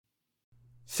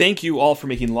Thank you all for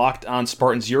making Locked On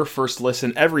Spartans your first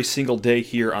listen every single day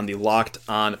here on the Locked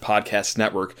On Podcast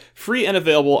Network, free and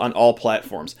available on all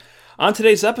platforms. On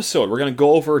today's episode, we're going to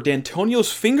go over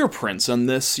Dantonio's fingerprints on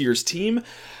this year's team,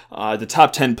 the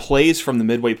top 10 plays from the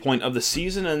midway point of the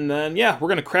season, and then, we're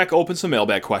going to crack open some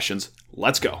mailbag questions.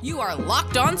 Let's go. You are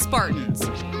Locked On Spartans,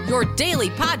 your daily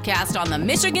podcast on the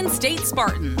Michigan State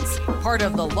Spartans, part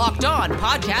of the Locked On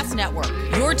Podcast Network,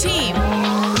 your team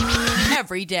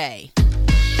every day.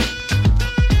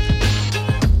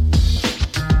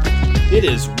 It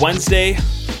is Wednesday,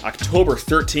 October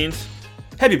 13th.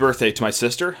 Happy birthday to my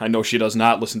sister. I know she does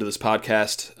not listen to this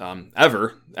podcast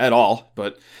ever, at all,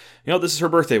 but, this is her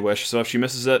birthday wish, so if she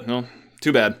misses it,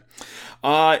 too bad.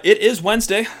 It is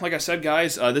Wednesday, like I said,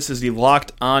 guys. This is the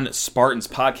Locked On Spartans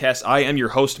podcast. I am your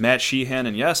host, Matt Sheehan,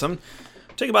 and yes, I'm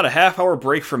taking about a half-hour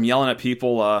break from yelling at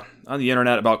people on the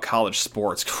internet about college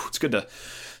sports. It's good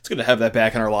to have that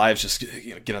back in our lives. Just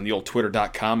get on the old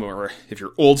twitter.com, or if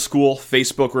you're old school,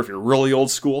 Facebook, or if you're really old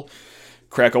school,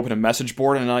 crack open a message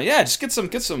board and just get some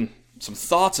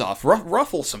thoughts off,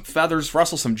 ruffle some feathers,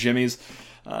 rustle some jimmies.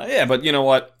 But you know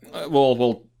what?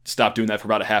 We'll stop doing that for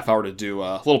about a half hour to do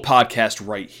a little podcast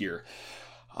right here.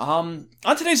 On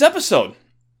today's episode,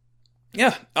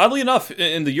 oddly enough,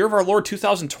 in the year of our Lord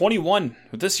 2021,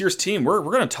 with this year's team, we're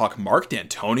going to talk Mark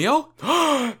Dantonio.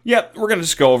 We're going to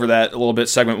just go over that a little bit.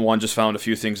 Segment 1, just found a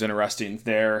few things interesting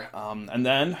there. And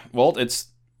then, it's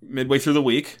midway through the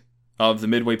week of the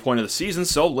midway point of the season,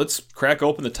 so let's crack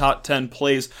open the top 10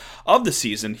 plays of the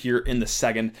season here in the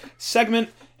second segment.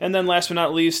 And then last but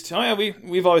not least,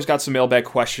 we've always got some mailbag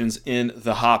questions in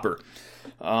the hopper.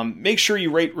 Make sure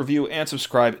you rate, review, and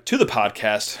subscribe to the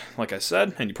podcast. Like I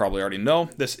said, and you probably already know,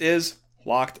 this is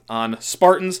Locked On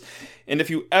Spartans. And if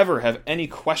you ever have any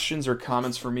questions or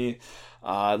comments for me,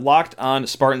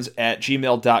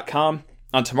 lockedonspartans@gmail.com.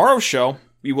 On tomorrow's show,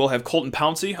 we will have Colton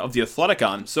Pouncey of The Athletic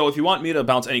on. So if you want me to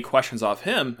bounce any questions off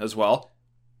him as well,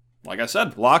 like I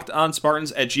said,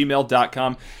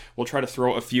 lockedonspartans@gmail.com. We'll try to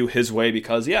throw a few his way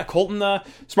because, Colton,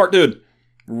 smart dude.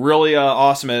 Really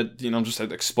awesome at, just to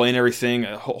explain everything,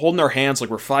 holding our hands like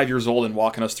we're 5 years old and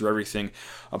walking us through everything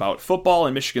about football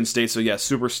and Michigan State. So,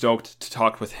 super stoked to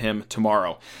talk with him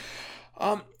tomorrow.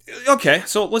 Okay,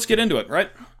 so let's get into it, right?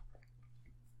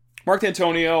 Mark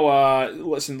Dantonio,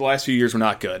 listen, the last few years were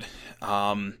not good.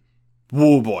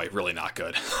 Really not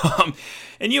good.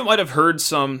 And you might have heard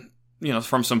some,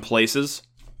 from some places.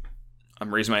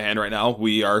 I'm raising my hand right now.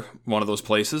 We are one of those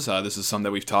places. This is something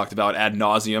that we've talked about ad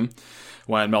nauseum.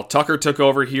 When Mel Tucker took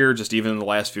over here, just even in the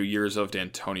last few years of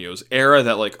Dantonio's era,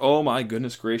 that oh my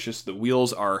goodness gracious, the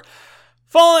wheels are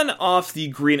falling off the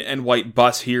green and white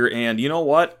bus here. And you know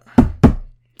what?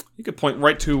 You could point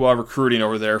right to recruiting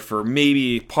over there for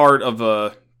maybe part of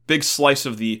a big slice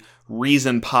of the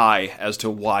reason pie as to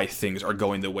why things are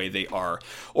going the way they are.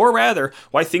 Or rather,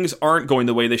 why things aren't going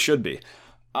the way they should be.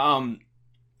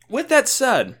 With that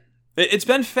said, it's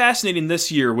been fascinating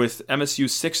this year with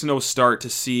MSU's 6-0 start to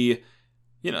see,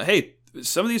 hey,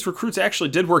 some of these recruits actually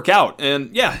did work out.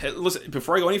 And listen,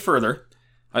 before I go any further,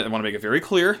 I want to make it very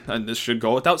clear, and this should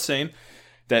go without saying,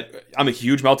 that I'm a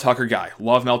huge Mel Tucker guy.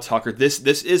 Love Mel Tucker. This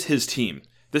is his team.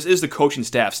 This is the coaching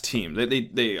staff's team.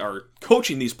 They are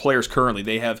coaching these players currently.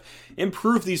 They have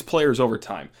improved these players over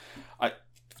time. I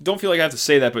don't feel like I have to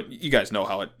say that, but you guys know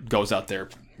how it goes out there.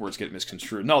 Words get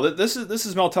misconstrued. No, this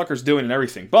is Mel Tucker's doing and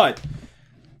everything. But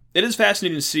it is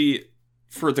fascinating to see,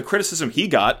 for the criticism he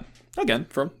got, again,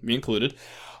 from me included,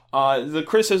 the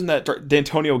criticism that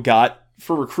Dantonio got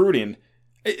for recruiting,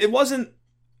 it wasn't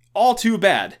all too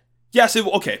bad. Yes,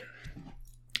 okay.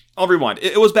 I'll rewind.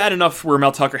 It was bad enough where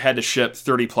Mel Tucker had to ship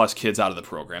 30-plus kids out of the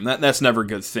program. That's never a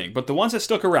good thing. But the ones that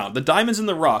stuck around, the diamonds in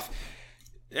the rough,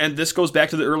 and this goes back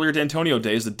to the earlier Dantonio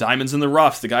days, the diamonds in the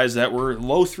rough, the guys that were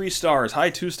low 3 stars, high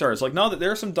 2 stars. No,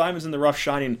 there are some diamonds in the rough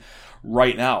shining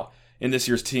right now in this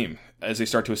year's team as they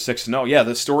start to a 6-0. Yeah,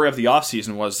 the story of the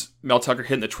offseason was Mel Tucker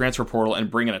hitting the transfer portal and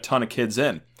bringing a ton of kids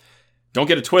in. Don't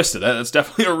get it twisted. That's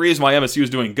definitely a reason why MSU is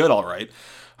doing good, all right.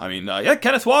 I mean,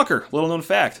 Kenneth Walker, little known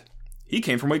fact. He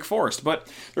came from Wake Forest.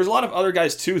 But there's a lot of other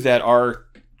guys, too, that are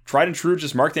tried and true,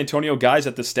 just Mark Dantonio guys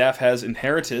that the staff has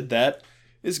inherited that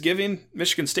is giving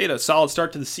Michigan State a solid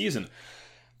start to the season.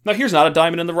 Now, here's not a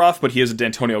diamond in the rough, but he is a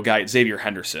Dantonio guy. Xavier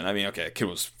Henderson. I mean, okay, kid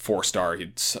was 4-star.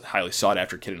 He's a highly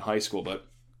sought-after kid in high school. But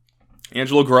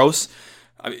Angelo Gross,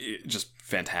 just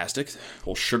fantastic.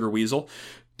 Old sugar weasel.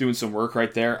 Doing some work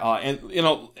right there. And,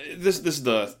 this is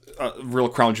the real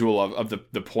crown jewel of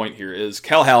the point here is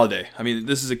Cal Haladay. I mean,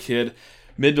 this is a kid,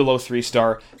 mid to low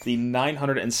 3-star, the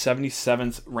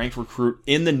 977th ranked recruit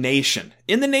in the nation.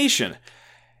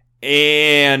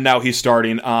 And now he's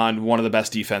starting on one of the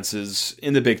best defenses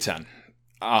in the Big Ten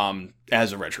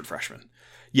as a redshirt freshman.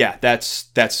 Yeah,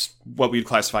 that's what we'd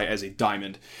classify as a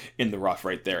diamond in the rough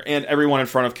right there. And everyone in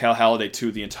front of Cal Haladay, too,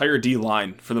 the entire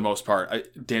D-line, for the most part,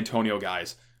 D'Antonio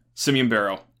guys, Simeon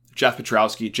Barrow, Jeff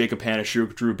Petrowski, Jacob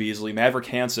Panashuk, Drew Beasley, Maverick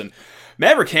Hansen.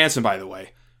 Maverick Hansen, by the way,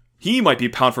 he might be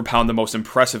pound for pound the most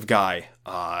impressive guy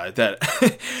that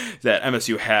that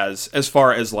MSU has as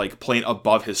far as like playing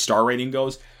above his star rating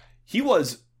goes. He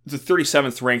was the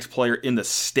 37th ranked player in the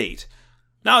state.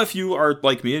 Now, if you are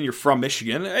like me and you're from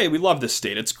Michigan, hey, we love this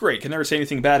state. It's great. Can never say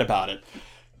anything bad about it.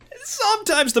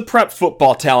 Sometimes the prep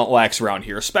football talent lacks around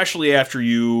here, especially after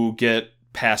you get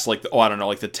past like the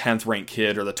 10th ranked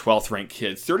kid or the 12th ranked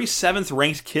kid. 37th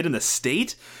ranked kid in the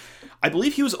state? I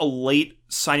believe he was a late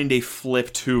signing day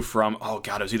flip too from, it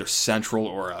was either Central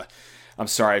or I'm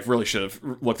sorry, I really should have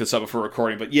looked this up before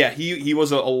recording, but yeah, he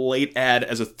was a late ad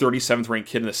as a 37th ranked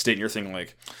kid in the state, and you're thinking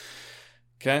like,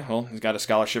 okay, well, he's got a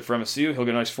scholarship for MSU. He'll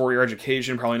get a nice 4-year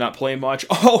education, probably not play much.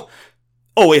 Oh,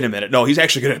 wait a minute. No, he's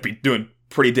actually going to be doing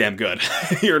pretty damn good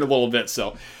here in a little bit.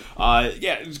 So,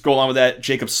 just go along with that.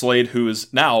 Jacob Slade, who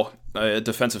is now a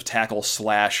defensive tackle /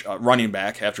 running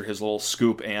back after his little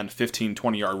scoop and 15,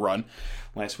 20-yard run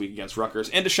last week against Rutgers.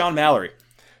 And Deshaun Mallory.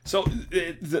 So,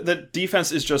 the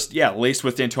defense is just, laced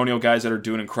with D'Antonio guys that are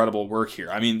doing incredible work here.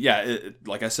 I mean,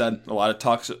 like I said, a lot of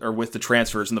talks are with the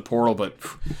transfers in the portal, but...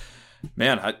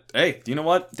 Man, you know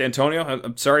what, D'Antonio?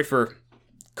 I'm sorry for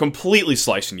completely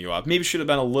slicing you up. Maybe should have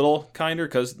been a little kinder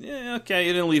because, you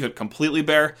didn't leave it completely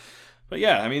bare. But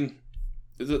yeah, I mean,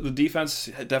 the defense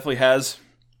definitely has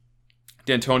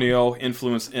D'Antonio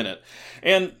influence in it.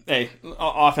 And, hey,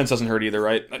 offense doesn't hurt either,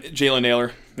 right? Jalen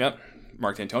Naylor,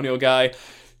 Mark D'Antonio guy.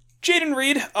 Jaden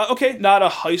Reed, not a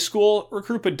high school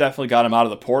recruit, but definitely got him out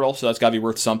of the portal, so that's got to be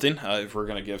worth something if we're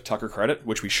going to give Tucker credit,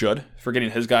 which we should, for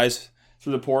getting his guys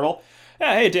through the portal.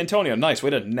 Yeah, hey, D'Antonio, nice. Way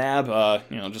to nab,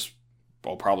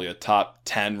 probably a top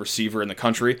 10 receiver in the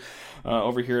country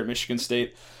over here at Michigan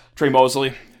State. Trey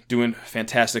Mosley, doing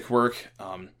fantastic work.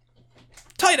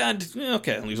 Tight end,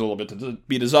 leaves a little bit to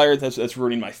be desired. That's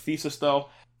ruining my thesis, though.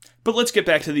 But let's get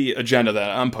back to the agenda that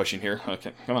I'm pushing here.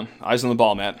 Okay, come on. Eyes on the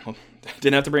ball, Matt.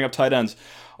 Didn't have to bring up tight ends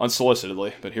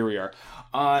unsolicitedly, but here we are.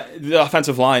 The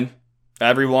offensive line,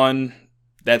 everyone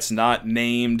that's not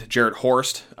named Jarrett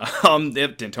Horst,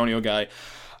 D'Antonio guy.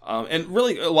 And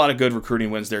really a lot of good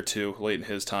recruiting wins there too, late in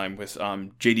his time with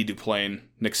J.D. Duplain,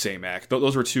 Nick Samac.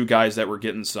 Those were two guys that were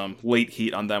getting some late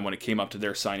heat on them when it came up to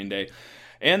their signing day.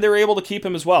 And they were able to keep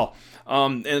him as well.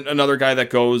 And another guy that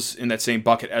goes in that same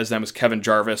bucket as them is Kevin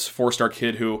Jarvis, 4-star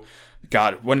kid who,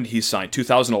 God, when did he sign?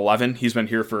 2011? He's been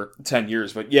here for 10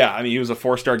 years. But yeah, I mean, he was a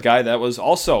 4-star guy that was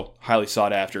also highly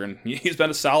sought after. And he's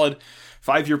been a solid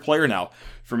 5-year player now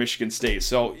for Michigan State.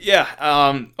 So, yeah.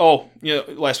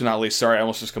 Last but not least, sorry, I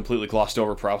almost just completely glossed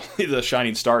over probably the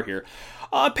shining star here.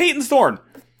 Peyton Thorne.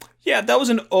 Yeah, that was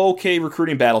an okay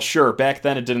recruiting battle. Sure, back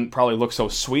then it didn't probably look so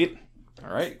sweet.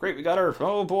 All right, great. We got our,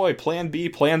 plan B,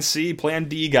 plan C, plan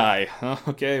D guy.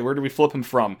 Okay, where do we flip him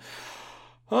from?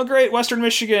 Oh, great, Western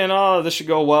Michigan. Oh, this should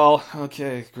go well.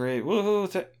 Okay, great.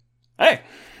 Woohoo. Hey,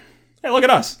 look at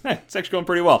us. Hey, it's actually going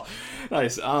pretty well.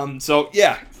 Nice. So,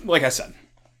 yeah, like I said.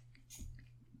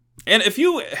 And if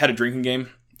you had a drinking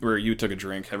game where you took a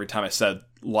drink every time I said,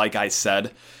 like I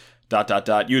said, ...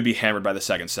 you would be hammered by the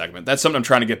second segment. That's something I'm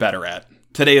trying to get better at.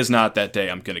 Today is not that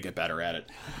day. I'm going to get better at it.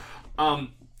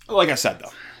 Like I said,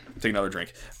 though, take another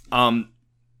drink.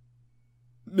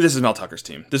 This is Mel Tucker's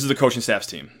team. This is the coaching staff's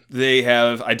team. They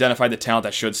have identified the talent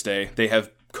that should stay. They have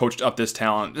coached up this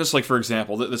talent. Just like, for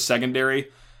example, the secondary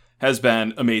has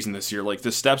been amazing this year. Like,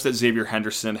 the steps that Xavier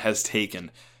Henderson has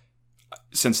taken,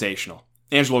 sensational.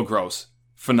 Angelo Gross,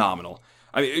 phenomenal.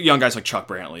 I mean, young guys like Chuck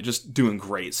Brantley, just doing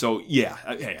great. So, yeah,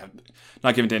 hey, I'm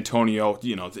not giving D'Antonio,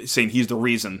 saying he's the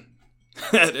reason,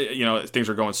 things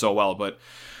are going so well. But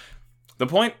the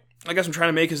point I guess I'm trying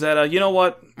to make is that, you know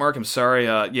what, Mark, I'm sorry.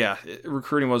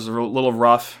 Recruiting was a little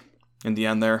rough in the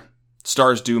end there.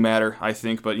 Stars do matter, I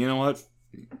think. But you know what?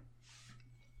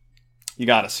 You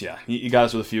got us, yeah. You got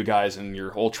us with a few guys in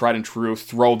your old tried and true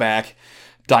throwback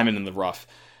diamond in the rough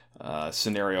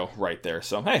scenario right there.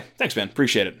 So, hey, thanks, man.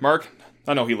 Appreciate it. Mark,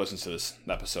 I know he listens to this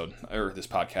episode, or this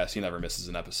podcast. He never misses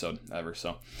an episode, ever.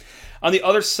 So, on the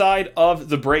other side of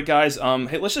the break, guys,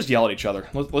 hey, let's just yell at each other.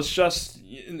 Let's just...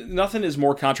 Nothing is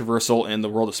more controversial in the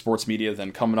world of sports media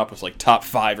than coming up with, like, top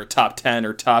 5 or top 10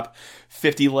 or top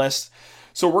 50 lists.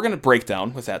 So, we're going to break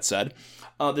down, with that said,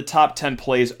 the top 10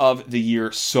 plays of the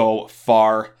year so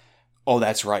far. Oh,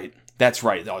 that's right. That's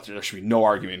right. Oh, there should be no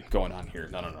arguing going on here.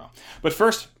 No. But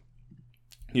first...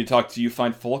 You talk to you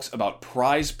fine folks about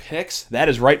Prize Picks. That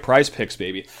is right, Prize Picks,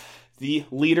 baby. The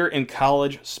leader in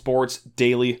college sports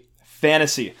daily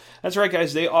fantasy. That's right,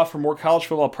 guys. They offer more college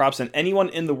football props than anyone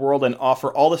in the world and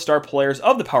offer all the star players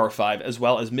of the Power 5 as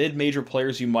well as mid-major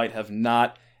players you might have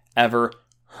not ever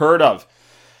heard of.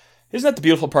 Isn't that the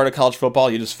beautiful part of college football?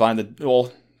 You just find the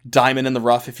little diamond in the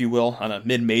rough, if you will, on a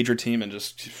mid-major team and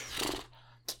just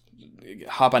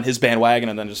hop on his bandwagon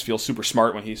and then just feel super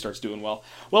smart when he starts doing well.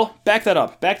 Well, back that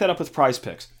up. Back that up with Prize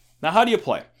Picks. Now, how do you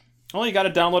play? Well, you got to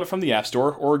download it from the App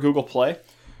Store or Google Play.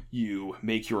 You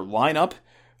make your lineup.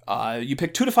 You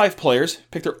pick 2 to 5 players,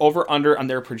 pick their over-under on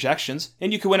their projections,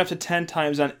 and you can win up to 10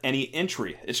 times on any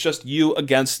entry. It's just you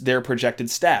against their projected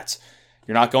stats.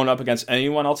 You're not going up against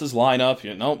anyone else's lineup.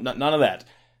 None of that.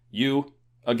 You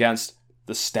against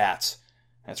the stats.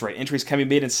 That's right. Entries can be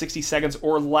made in 60 seconds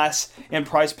or less, and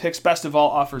Prize Picks, best of all,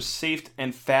 offers safe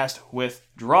and fast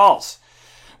withdrawals.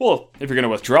 Well, if you're going to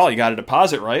withdraw, you got to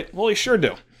deposit, right? Well, you sure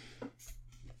do.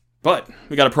 But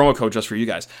we got a promo code just for you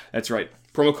guys. That's right.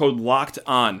 Promo code LOCKED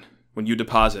ON when you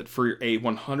deposit for a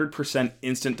 100%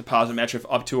 instant deposit match of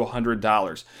up to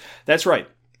 $100. That's right.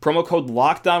 Promo code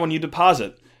LOCKED ON when you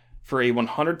deposit for a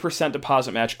 100%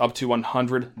 deposit match up to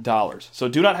 $100. So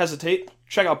do not hesitate.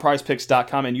 Check out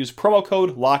prizepicks.com and use promo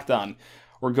code LOCKEDON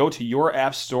or go to your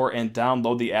app store and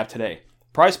download the app today.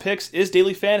 Prize Picks is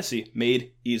daily fantasy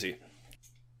made easy.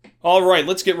 All right,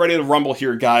 let's get ready to rumble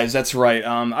here, guys. That's right.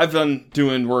 I've been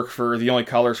doing work for The Only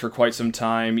Colors for quite some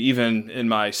time, even in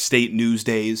my state news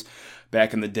days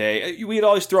back in the day. We'd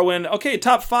always throw in, okay,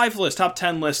 top 5 list, top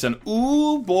 10 list, and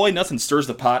ooh, boy, nothing stirs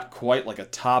the pot quite like a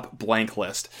top blank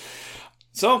list.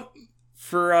 So,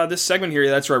 for this segment here,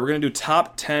 that's right, we're going to do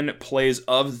top 10 plays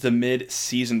of the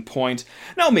mid-season point.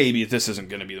 Now, maybe this isn't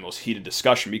going to be the most heated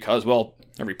discussion because, well,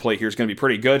 every play here is going to be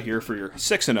pretty good here for your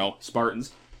 6-0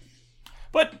 Spartans.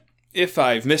 But if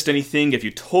I've missed anything, if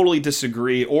you totally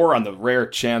disagree, or on the rare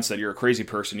chance that you're a crazy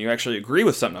person, you actually agree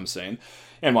with something I'm saying,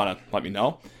 and want to let me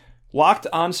know,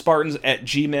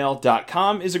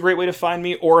 LockedOnSpartans@gmail.com is a great way to find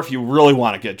me, or if you really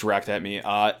want to get direct at me,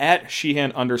 at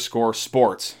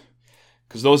Sheehan_sports.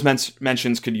 Because those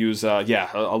mentions could use, a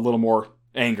little more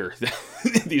anger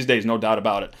these days, no doubt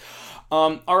about it.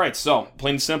 All right, so,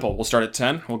 plain and simple, we'll start at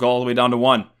 10, we'll go all the way down to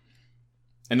 1.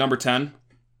 And number 10,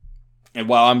 and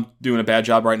while I'm doing a bad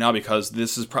job right now because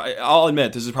this is I'll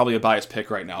admit, this is probably a biased pick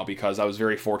right now because I was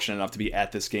very fortunate enough to be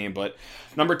at this game, but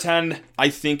number 10, I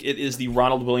think it is the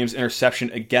Ronald Williams interception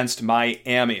against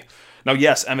Miami. Now,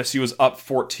 yes, MSU was up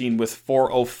 14 with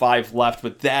 4:05 left,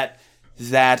 but that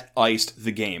iced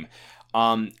the game.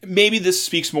 Maybe this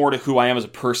speaks more to who I am as a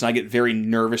person. I get very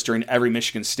nervous during every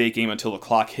Michigan State game until the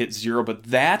clock hits 0, but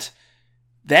that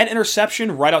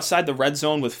interception right outside the red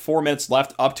zone with 4 minutes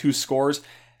left, up 2 scores,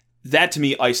 that to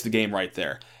me iced the game right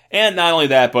there. And not only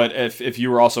that, but if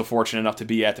you were also fortunate enough to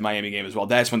be at the Miami game as well,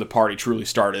 that's when the party truly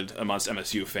started amongst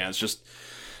MSU fans. Just,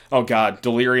 oh God,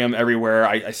 delirium everywhere.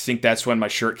 I think that's when my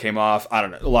shirt came off. I don't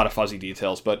know, a lot of fuzzy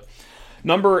details. But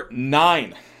number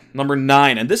 9,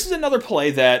 and this is another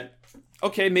play that,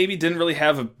 okay, maybe didn't really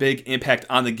have a big impact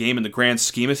on the game in the grand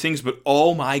scheme of things, but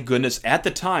oh my goodness, at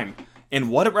the time, and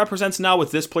what it represents now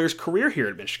with this player's career here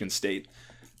at Michigan State.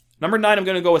 Number 9, I'm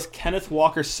going to go with Kenneth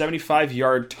Walker's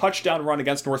 75-yard touchdown run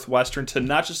against Northwestern to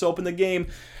not just open the game,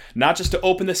 not just to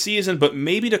open the season, but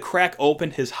maybe to crack open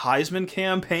his Heisman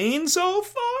campaign so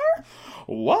far.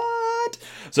 What?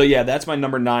 So yeah, that's my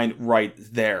number 9 right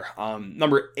there.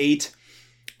 Number 8,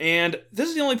 and this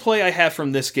is the only play I have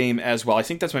from this game as well. I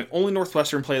think that's my only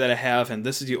Northwestern play that I have, and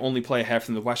this is the only play I have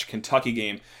from the Western Kentucky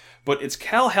game. But it's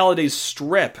Cal Halladay's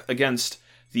strip against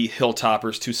the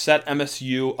Hilltoppers to set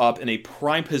MSU up in a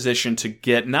prime position to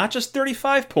get not just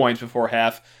 35 points before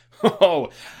half. Oh,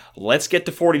 let's get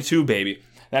to 42, baby.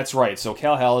 That's right. So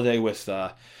Cal Halladay with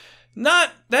that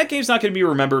game's not going to be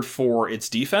remembered for its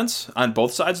defense on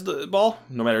both sides of the ball,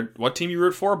 no matter what team you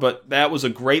root for. But that was a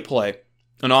great play,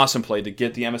 an awesome play to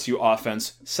get the MSU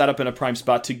offense set up in a prime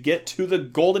spot to get to the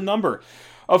golden number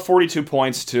of 42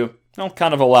 points to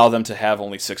kind of allow them to have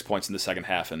only 6 points in the second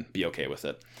half and be okay with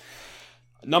it.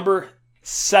 Number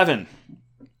 7,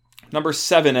 and there's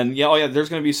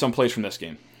going to be some plays from this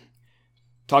game.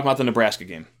 Talking about the Nebraska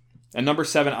game. And number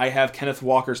 7, I have Kenneth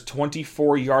Walker's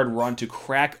 24-yard run to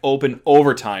crack open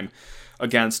overtime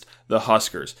against the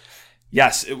Huskers.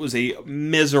 Yes, it was a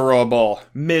miserable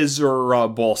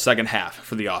second half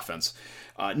for the offense.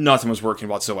 Nothing was working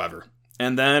whatsoever.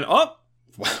 And then,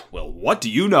 what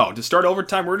do you know? To start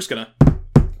overtime, we're just going to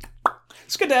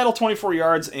skedaddle 24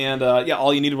 yards, and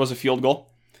all you needed was a field goal.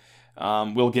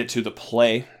 We'll get to the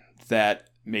play that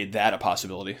made that a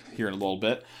possibility here in a little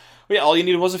bit. But yeah, all you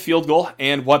needed was a field goal,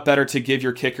 and what better to give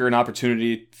your kicker an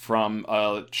opportunity from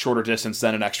a shorter distance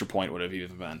than an extra point would have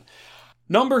even been.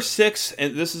 Number 6,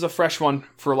 and this is a fresh one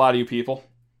for a lot of you people.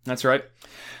 That's right.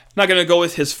 I'm not going to go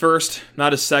with his first,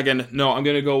 not his second. No, I'm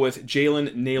going to go with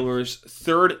Jalen Nailor's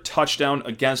third touchdown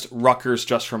against Rutgers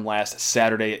just from last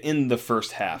Saturday in the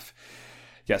first half.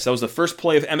 Yes, that was the first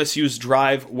play of MSU's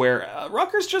drive where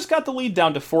Rutgers just got the lead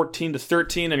down to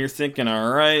 14-13, and you're thinking,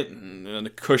 all right,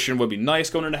 the cushion would be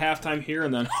nice going into halftime here,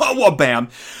 and then, oh, bam.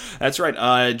 That's right,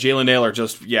 Jalen Nailor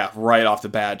just, right off the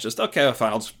bat, just, okay,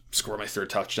 fine, I'll just score my third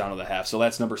touchdown of the half. So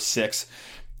that's number 6,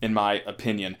 in my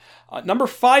opinion. Number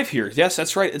 5 here, yes,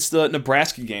 that's right, it's the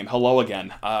Nebraska game. Hello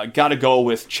again. Got to go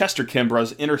with Chester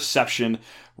Kimbra's interception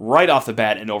right off the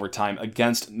bat in overtime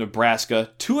against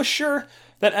Nebraska to assure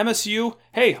that MSU,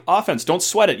 hey, offense, don't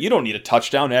sweat it. You don't need a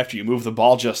touchdown after you move the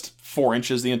ball just 4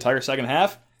 inches the entire second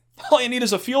half. All you need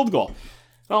is a field goal.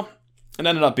 Well, it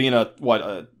ended up being a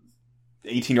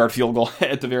 18-yard field goal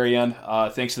at the very end,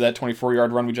 thanks to that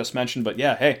 24-yard run we just mentioned. But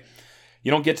yeah, hey,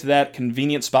 you don't get to that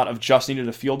convenient spot of just needed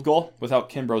a field goal without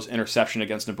Kimbrough's interception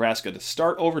against Nebraska to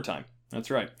start overtime.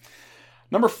 That's right.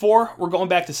 Number 4, we're going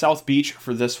back to South Beach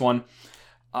for this one.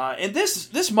 And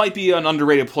this might be an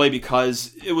underrated play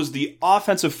because it was the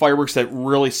offensive fireworks that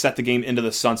really set the game into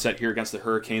the sunset here against the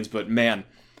Hurricanes. But man,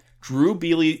 Drew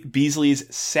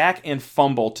Beasley's sack and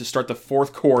fumble to start the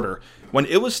fourth quarter when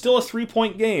it was still a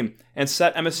 3-point game and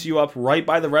set MSU up right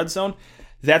by the red zone,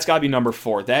 that's got to be number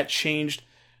 4. That changed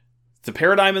the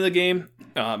paradigm of the game.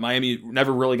 Miami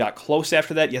never really got close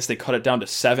after that. Yes, they cut it down to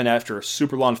 7 after a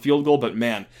super long field goal, but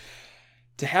man,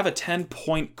 to have a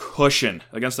 10-point cushion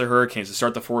against the Hurricanes to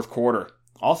start the fourth quarter,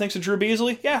 all thanks to Drew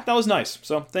Beasley, yeah, that was nice.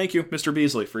 So thank you, Mr.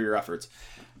 Beasley, for your efforts.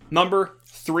 Number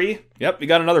 3, yep, we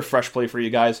got another fresh play for you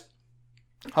guys.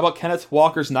 How about Kenneth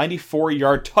Walker's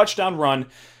 94-yard touchdown run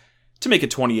to make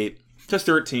it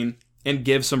 28-13 and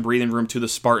give some breathing room to the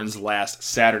Spartans last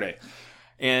Saturday.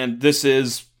 And this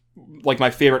is like my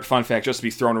favorite fun fact just to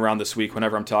be thrown around this week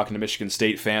whenever I'm talking to Michigan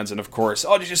State fans. And of course,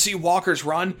 oh, did you see Walker's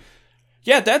run?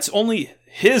 Yeah, that's only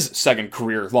his second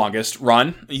career longest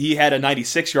run. He had a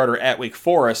 96-yarder at Wake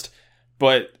Forest,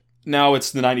 but now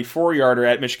it's the 94-yarder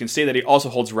at Michigan State that he also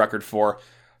holds record for.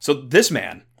 So this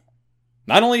man,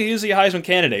 not only is he a Heisman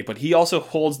candidate, but he also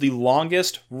holds the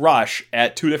longest rush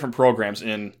at 2 different programs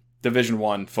in Division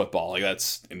I football. Like,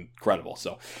 that's incredible.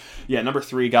 So, yeah, number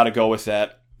 3, got to go with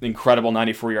that incredible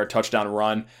 94-yard touchdown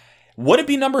run. Would it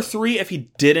be number 3 if he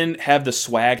didn't have the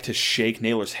swag to shake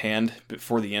Nailor's hand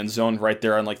before the end zone right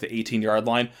there on like the 18-yard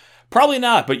line? Probably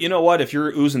not, but you know what? If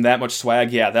you're oozing that much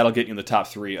swag, yeah, that'll get you in the top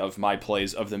 3 of my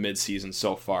plays of the midseason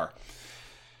so far.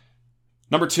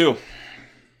 Number 2.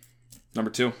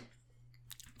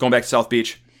 Going back to South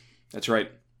Beach. That's right.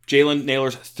 Jalen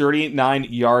Nailor's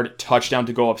 39-yard touchdown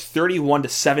to go up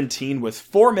 31-17 with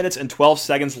 4 minutes and 12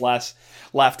 seconds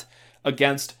left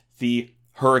against the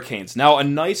Hurricanes. Now, a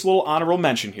nice little honorable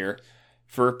mention here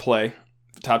for play,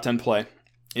 top 10 play,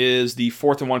 is the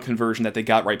 4th and 1 conversion that they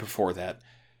got right before that.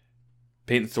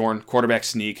 Peyton Thorne, quarterback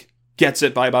sneak, gets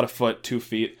it by about a foot, 2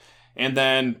 feet. And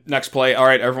then next play, all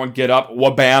right, everyone get up.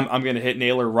 Wha-bam, I'm going to hit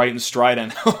Nailor right in stride.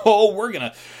 And we're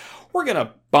going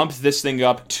to bump this thing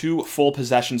up 2 full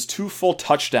possessions, 2 full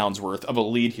touchdowns worth of a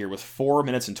lead here with 4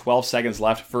 minutes and 12 seconds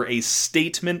left for a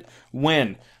statement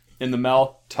win in the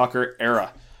Mel Tucker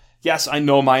era. Yes, I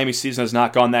know Miami's season has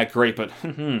not gone that great, but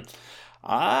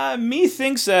me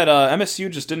thinks that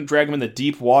MSU just didn't drag them in the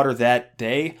deep water that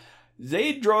day.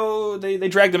 They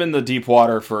dragged them in the deep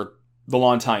water for the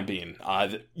long time being.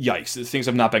 Yikes, things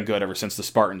have not been good ever since the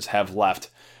Spartans have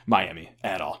left Miami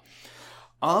at all.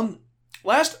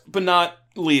 Last but not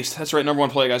least, that's right, number 1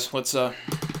 play, guys. Let's drum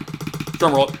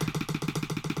roll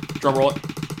it.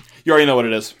 You already know what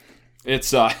it is.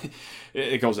 It's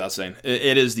it goes without saying.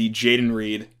 It is the Jaden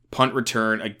Reed punt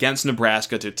return against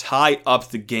Nebraska to tie up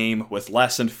the game with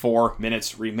less than 4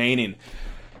 minutes remaining.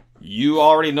 You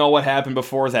already know what happened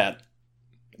before that.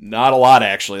 Not a lot,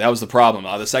 actually. That was the problem.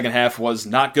 The second half was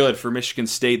not good for Michigan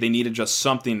State. They needed just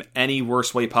something any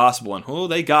worse way possible,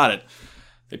 and they got it.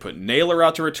 They put Nailor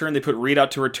out to return. They put Reed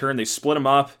out to return. They split them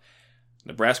up.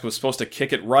 Nebraska was supposed to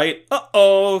kick it right.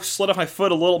 Slid off my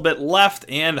foot a little bit left,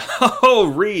 and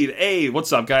Reed, hey,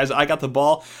 what's up, guys? I got the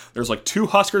ball. There's like 2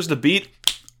 Huskers to beat.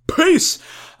 Peace!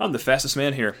 I'm the fastest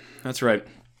man here. That's right.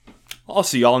 I'll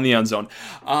see y'all in the end zone.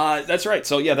 That's right.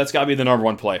 So, yeah, that's got to be the number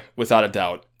 1 play, without a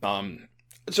doubt.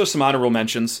 It's just some honorable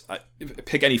mentions.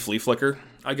 Pick any flea flicker,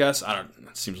 I guess.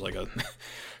 It seems like a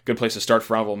good place to start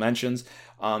for honorable mentions.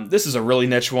 This is a really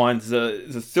niche one. The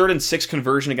 3rd and 6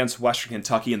 conversion against Western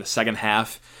Kentucky in the second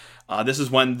half. This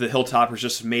is when the Hilltoppers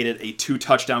just made it a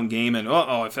 2-touchdown game, and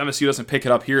if MSU doesn't pick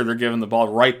it up here, they're giving the ball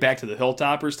right back to the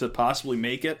Hilltoppers to possibly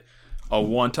make it a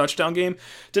 1-touchdown game.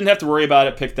 Didn't have to worry about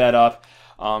it, picked that up.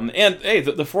 And hey,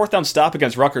 the 4th down stop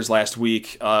against Rutgers last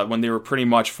week, when they were pretty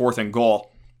much 4th and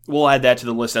goal, we'll add that to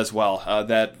the list as well.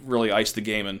 That really iced the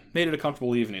game and made it a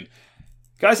comfortable evening.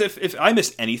 Guys, if I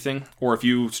missed anything, or if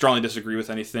you strongly disagree with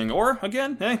anything, or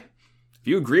again, hey, if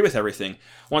you agree with everything,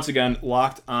 once again,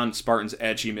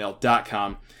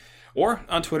 lockedonspartans@gmail.com or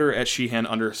on Twitter at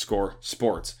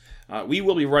Sheehan_sports. We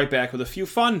will be right back with a few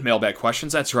fun mailbag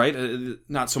questions. That's right.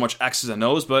 Not so much X's and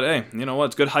O's, but hey, you know what?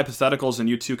 It's good hypotheticals, and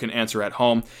you too can answer at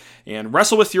home and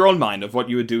wrestle with your own mind of what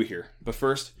you would do here. But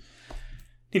first,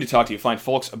 need to talk to you fine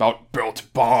folks about Built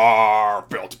Bar.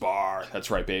 Built Bar.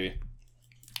 That's right, baby.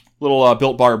 Little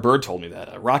Built Bar bird told me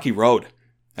that. Rocky Road.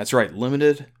 That's right.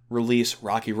 Limited release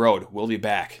Rocky Road will be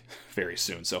back very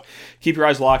soon. So keep your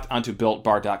eyes locked onto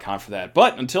BuiltBar.com for that.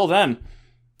 But until then,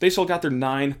 they still got their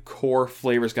 9 core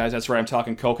flavors, guys. That's right. I'm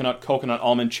talking coconut,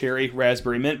 almond, cherry,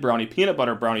 raspberry, mint, brownie, peanut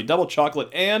butter, brownie, double chocolate,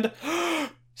 and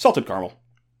salted caramel.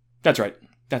 That's right.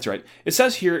 That's right. It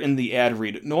says here in the ad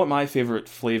read, know what my favorite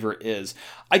flavor is.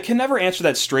 I can never answer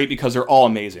that straight because they're all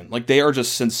amazing. Like, they are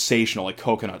just sensational. Like,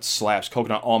 coconut slaps,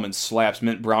 coconut almond slaps,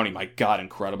 mint brownie, my God,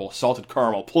 incredible. Salted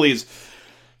caramel, please.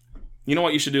 You know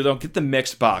what you should do, though? Get the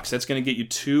mixed box. That's going to get you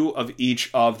 2 of each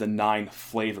of the 9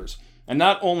 flavors. And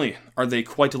not only are they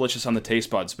quite delicious on the taste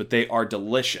buds, but they are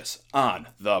delicious on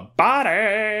the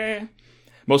body.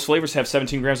 Most flavors have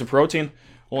 17 grams of protein,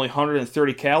 only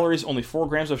 130 calories, only 4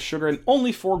 grams of sugar, and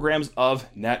only 4 grams of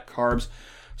net carbs.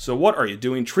 So what are you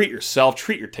doing? Treat yourself,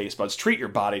 treat your taste buds, treat your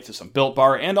body to some Built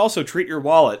Bar, and also treat your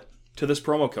wallet to this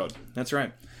promo code. That's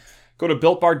right. Go to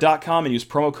BuiltBar.com and use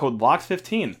promo code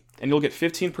LOCKED15, and you'll get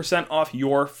 15% off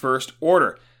your first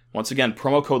order. Once again,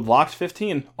 promo code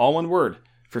LOCKED15, all one word,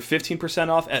 for 15%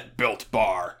 off at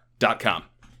BuiltBar.com.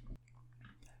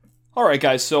 All right,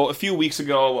 guys, so a few weeks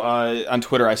ago on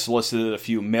Twitter, I solicited a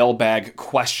few mailbag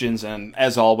questions, and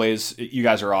as always, you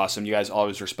guys are awesome. You guys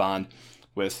always respond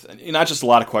with not just a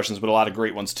lot of questions, but a lot of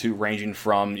great ones too, ranging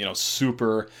from,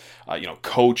 super,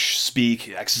 coach speak,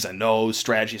 X's and O's,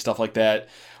 strategy, stuff like that,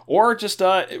 or just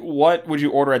what would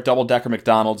you order at Double Decker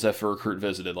McDonald's if a recruit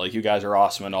visited? Like, you guys are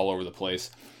awesome and all over the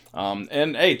place.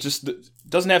 And hey, just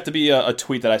doesn't have to be a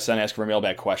tweet that I send asking for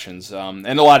mailbag questions. And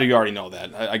a lot of you already know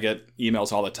that. I get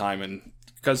emails all the time, and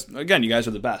because, again, you guys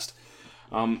are the best.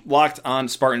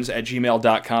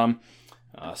 LockedOnSpartans@gmail.com.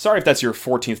 Sorry if that's your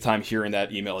 14th time hearing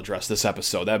that email address this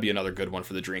episode. That'd be another good one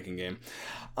for the drinking game.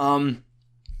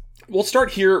 We'll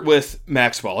start here with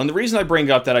Maxwell. And the reason I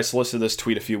bring up that I solicited this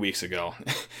tweet a few weeks ago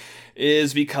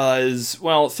is because,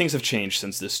 well, things have changed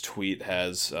since this tweet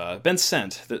has been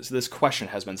sent. This question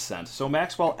has been sent. So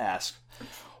Maxwell asks,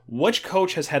 which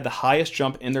coach has had the highest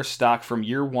jump in their stock from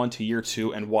year 1 to year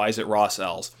 2, and why is it Ross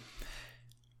Els?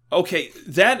 Okay,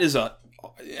 that is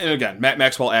and again,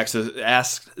 Maxwell asked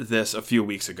this a few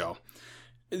weeks ago.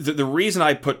 The reason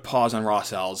I put pause on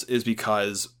Ross Els is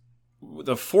because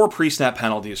the 4 pre-snap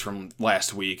penalties from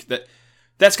last week,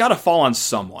 that's got to fall on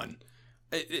someone.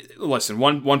 Listen,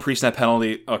 one pre-snap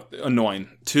penalty, annoying.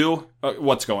 2,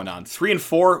 what's going on? 3 and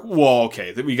 4, whoa,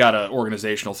 okay, we got an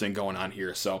organizational thing going on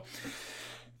here. So,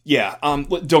 yeah,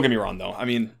 don't get me wrong, though. I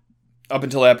mean, up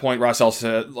until that point, Ross Els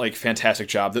said, fantastic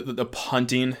job. The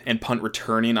punting and punt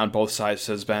returning on both sides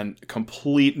has been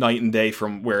complete night and day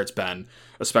from where it's been,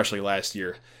 especially last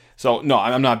year. So, no,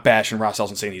 I'm not bashing Ross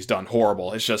Els and saying he's done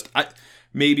horrible. It's just,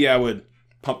 maybe I would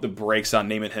pump the brakes on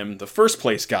naming him the first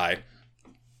place guy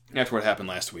after what happened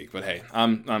last week. But hey,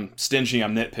 I'm stingy,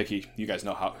 I'm nitpicky. You guys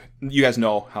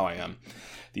know how I am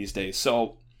these days.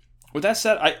 So with that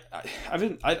said,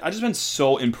 I've just been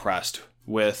so impressed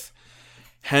with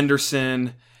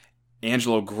Henderson,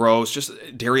 Angelo Gross, just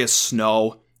Darius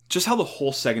Snow, just how the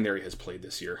whole secondary has played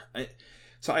this year.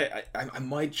 So I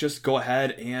might just go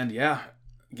ahead and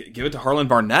give it to Harlan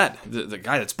Barnett, the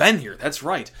guy that's been here. That's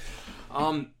right.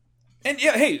 And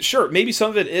yeah, hey, sure, maybe some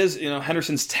of it is,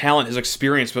 Henderson's talent, his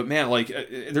experience, but man,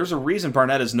 there's a reason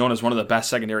Barnett is known as one of the best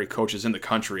secondary coaches in the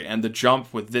country, and the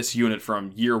jump with this unit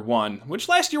from year 1, which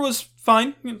last year was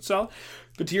fine, but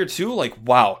to year 2,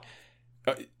 wow,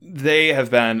 they have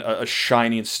been a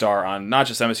shining star on not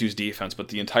just MSU's defense, but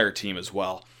the entire team as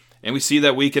well. And we see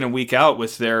that week in and week out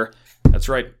with their, that's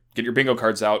right, get your bingo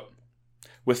cards out,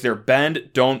 with their bend,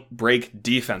 don't break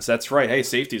defense. That's right. Hey,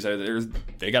 safeties,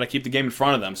 they got to keep the game in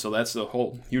front of them. So that's the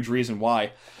whole huge reason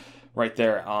why right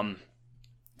there.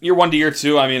 Year 1 to year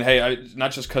 2, I mean, hey,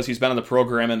 not just because he's been on the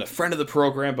program and a friend of the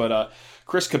program, but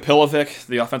Chris Kapilovic,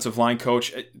 the offensive line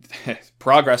coach,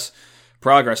 progress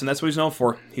progress, and that's what he's known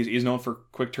for. He's known for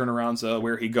quick turnarounds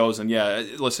where he goes. And yeah,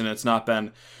 listen, it's not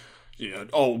been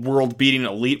world-beating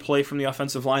elite play from the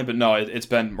offensive line, but no, it's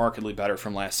been markedly better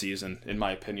from last season, in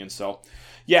my opinion. So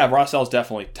yeah, Rossell's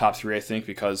definitely top 3, I think,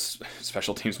 because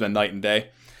special teams been night and day,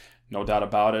 no doubt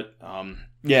about it.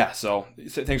 So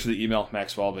thanks for the email,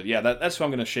 Maxwell. But yeah, that's who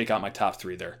I'm going to shake out my top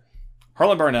 3 there: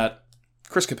 Harlan Barnett,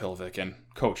 Chris Kapilovic, and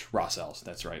Coach Rossell's.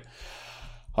 That's right.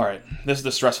 All right, this is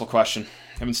the stressful question.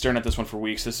 I've been staring at this one for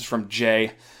weeks. This is from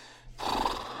Jay.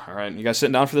 All right, you guys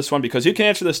sitting down for this one? Because you can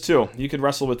answer this too. You could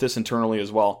wrestle with this internally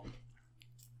as well.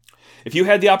 If you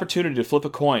had the opportunity to flip a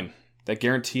coin that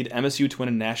guaranteed MSU to win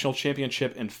a national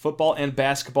championship in football and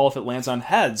basketball if it lands on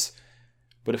heads,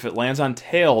 but if it lands on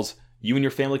tails, you and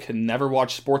your family can never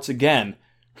watch sports again,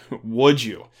 would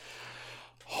you?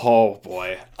 Oh,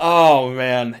 boy. Oh,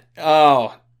 man.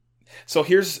 Oh. So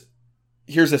here's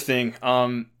the thing,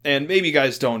 and maybe you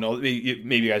guys don't know,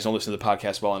 maybe you guys don't listen to the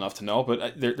podcast well enough to know,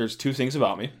 but there's 2 things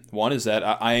about me. One is that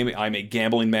I'm a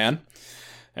gambling man.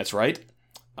 That's right.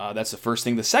 That's the first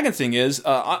thing. The second thing is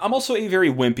I'm also a very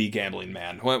wimpy gambling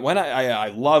man. When I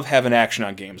love having action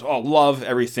on games. Oh, love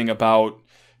everything about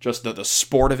just the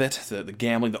sport of it, the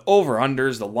gambling, the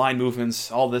over-unders, the line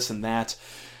movements, all this and that.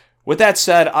 With that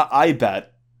said, I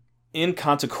bet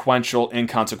inconsequential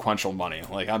money.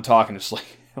 Like, I'm talking just like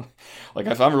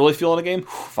if I'm really feeling a game,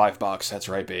 $5. That's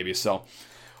right, baby. So,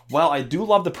 while I do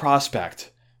love the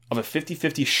prospect of a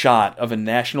 50-50 shot of a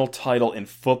national title in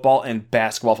football and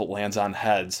basketball if it lands on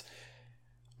heads,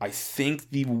 I think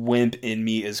the wimp in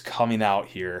me is coming out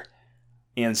here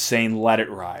and saying let it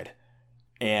ride.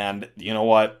 And you know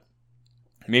what?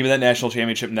 Maybe that national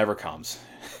championship never comes.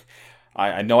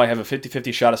 I know I have a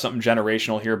 50-50 shot of something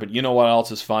generational here, but you know what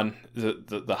else is fun?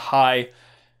 The high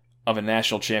of a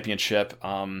national championship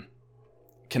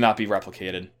cannot be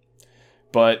replicated.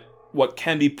 But what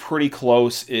can be pretty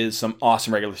close is some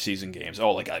awesome regular season games.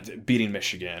 Oh, like beating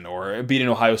Michigan or beating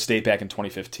Ohio State back in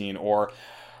 2015, or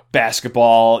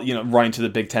basketball, running to the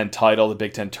Big Ten title, the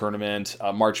Big Ten tournament,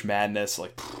 March Madness.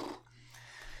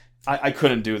 I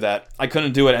couldn't do that. I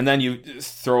couldn't do it. And then you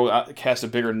cast a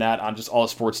bigger net on just all the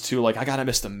sports too. Like, I gotta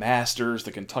miss the Masters,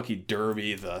 the Kentucky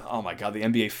Derby, the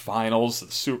NBA Finals,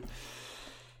 the Super.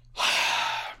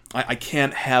 I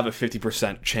can't have a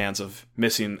 50% chance of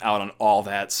missing out on all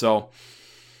that. So,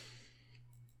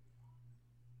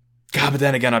 God, but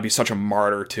then again, I'd be such a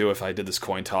martyr too if I did this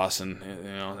coin toss, and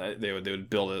they would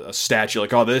build a statue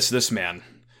like, oh, this man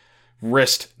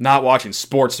risked not watching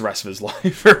sports the rest of his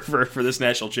life for this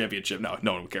national championship. No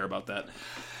one would care about that.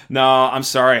 No, I'm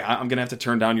sorry. I'm going to have to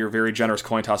turn down your very generous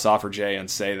coin toss offer, Jay, and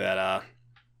say that,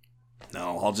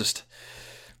 no, I'll just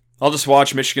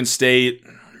watch Michigan State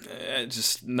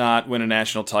just not win a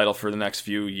national title for the next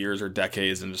few years or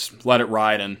decades and just let it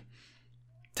ride and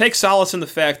take solace in the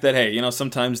fact that, hey,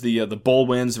 sometimes the bowl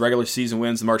wins, the regular season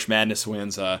wins, the March Madness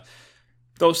wins,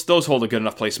 those hold a good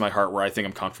enough place in my heart where I think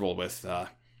I'm comfortable with,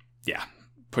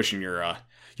 pushing your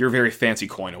very fancy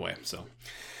coin away. So,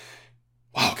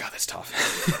 wow, God, that's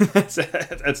tough.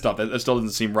 that's tough. That still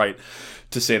doesn't seem right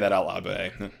to say that out loud, but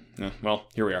hey, well,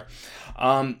 here we are.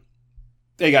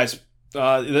 Hey guys,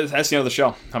 that's the end of the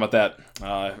show. How about that?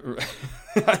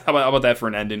 How about that for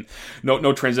an ending?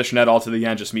 No transition at all to the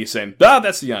end. Just me saying,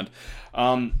 that's the end.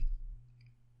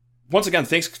 Once again,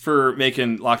 thanks for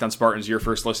making Locked On Spartans your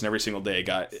first listen every single day,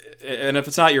 guy. And if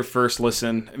it's not your first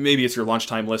listen, maybe it's your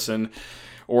lunchtime listen,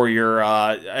 or your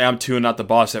I'm tuning out the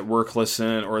boss at work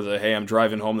listen, or the hey, I'm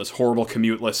driving home this horrible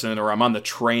commute listen, or I'm on the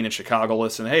train in Chicago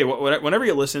listen. Hey, whenever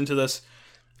you listen to this,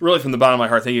 really from the bottom of my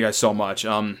heart, thank you guys so much.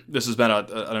 This has been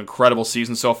an incredible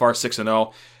season so far,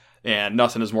 6-0, and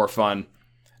nothing is more fun.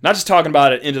 Not just talking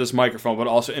about it into this microphone, but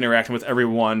also interacting with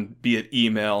everyone, be it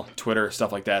email, Twitter,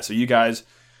 stuff like that. So you guys.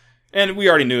 And we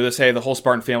already knew this. Hey, the whole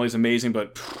Spartan family is amazing,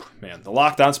 but man, the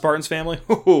Locked On Spartans family,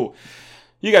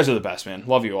 you guys are the best, man.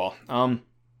 Love you all. And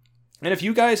if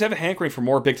you guys have a hankering for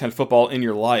more Big Ten football in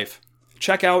your life,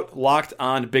 check out Locked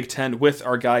On Big Ten with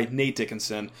our guy Nate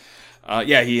Dickinson.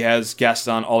 He has guests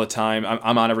on all the time.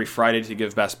 I'm on every Friday to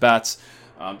give best bets.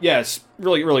 It's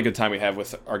really, really good time we have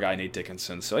with our guy Nate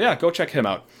Dickinson. So yeah, go check him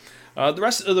out. The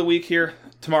rest of the week here,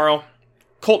 tomorrow,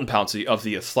 Colton Pouncey of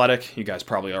The Athletic. You guys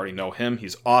probably already know him.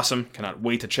 He's awesome. Cannot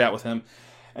wait to chat with him.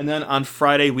 And then on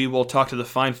Friday, we will talk to the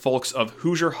fine folks of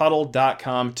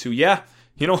HoosierHuddle.com to,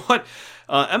 you know what?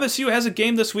 MSU has a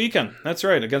game this weekend. That's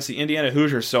right, against the Indiana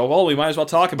Hoosiers. So, we might as well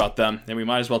talk about them. And we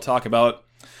might as well talk about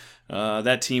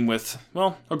that team with,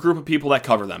 a group of people that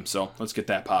cover them. So let's get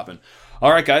that popping.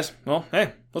 All right, guys. Well,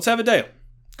 hey, let's have a day.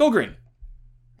 Go green.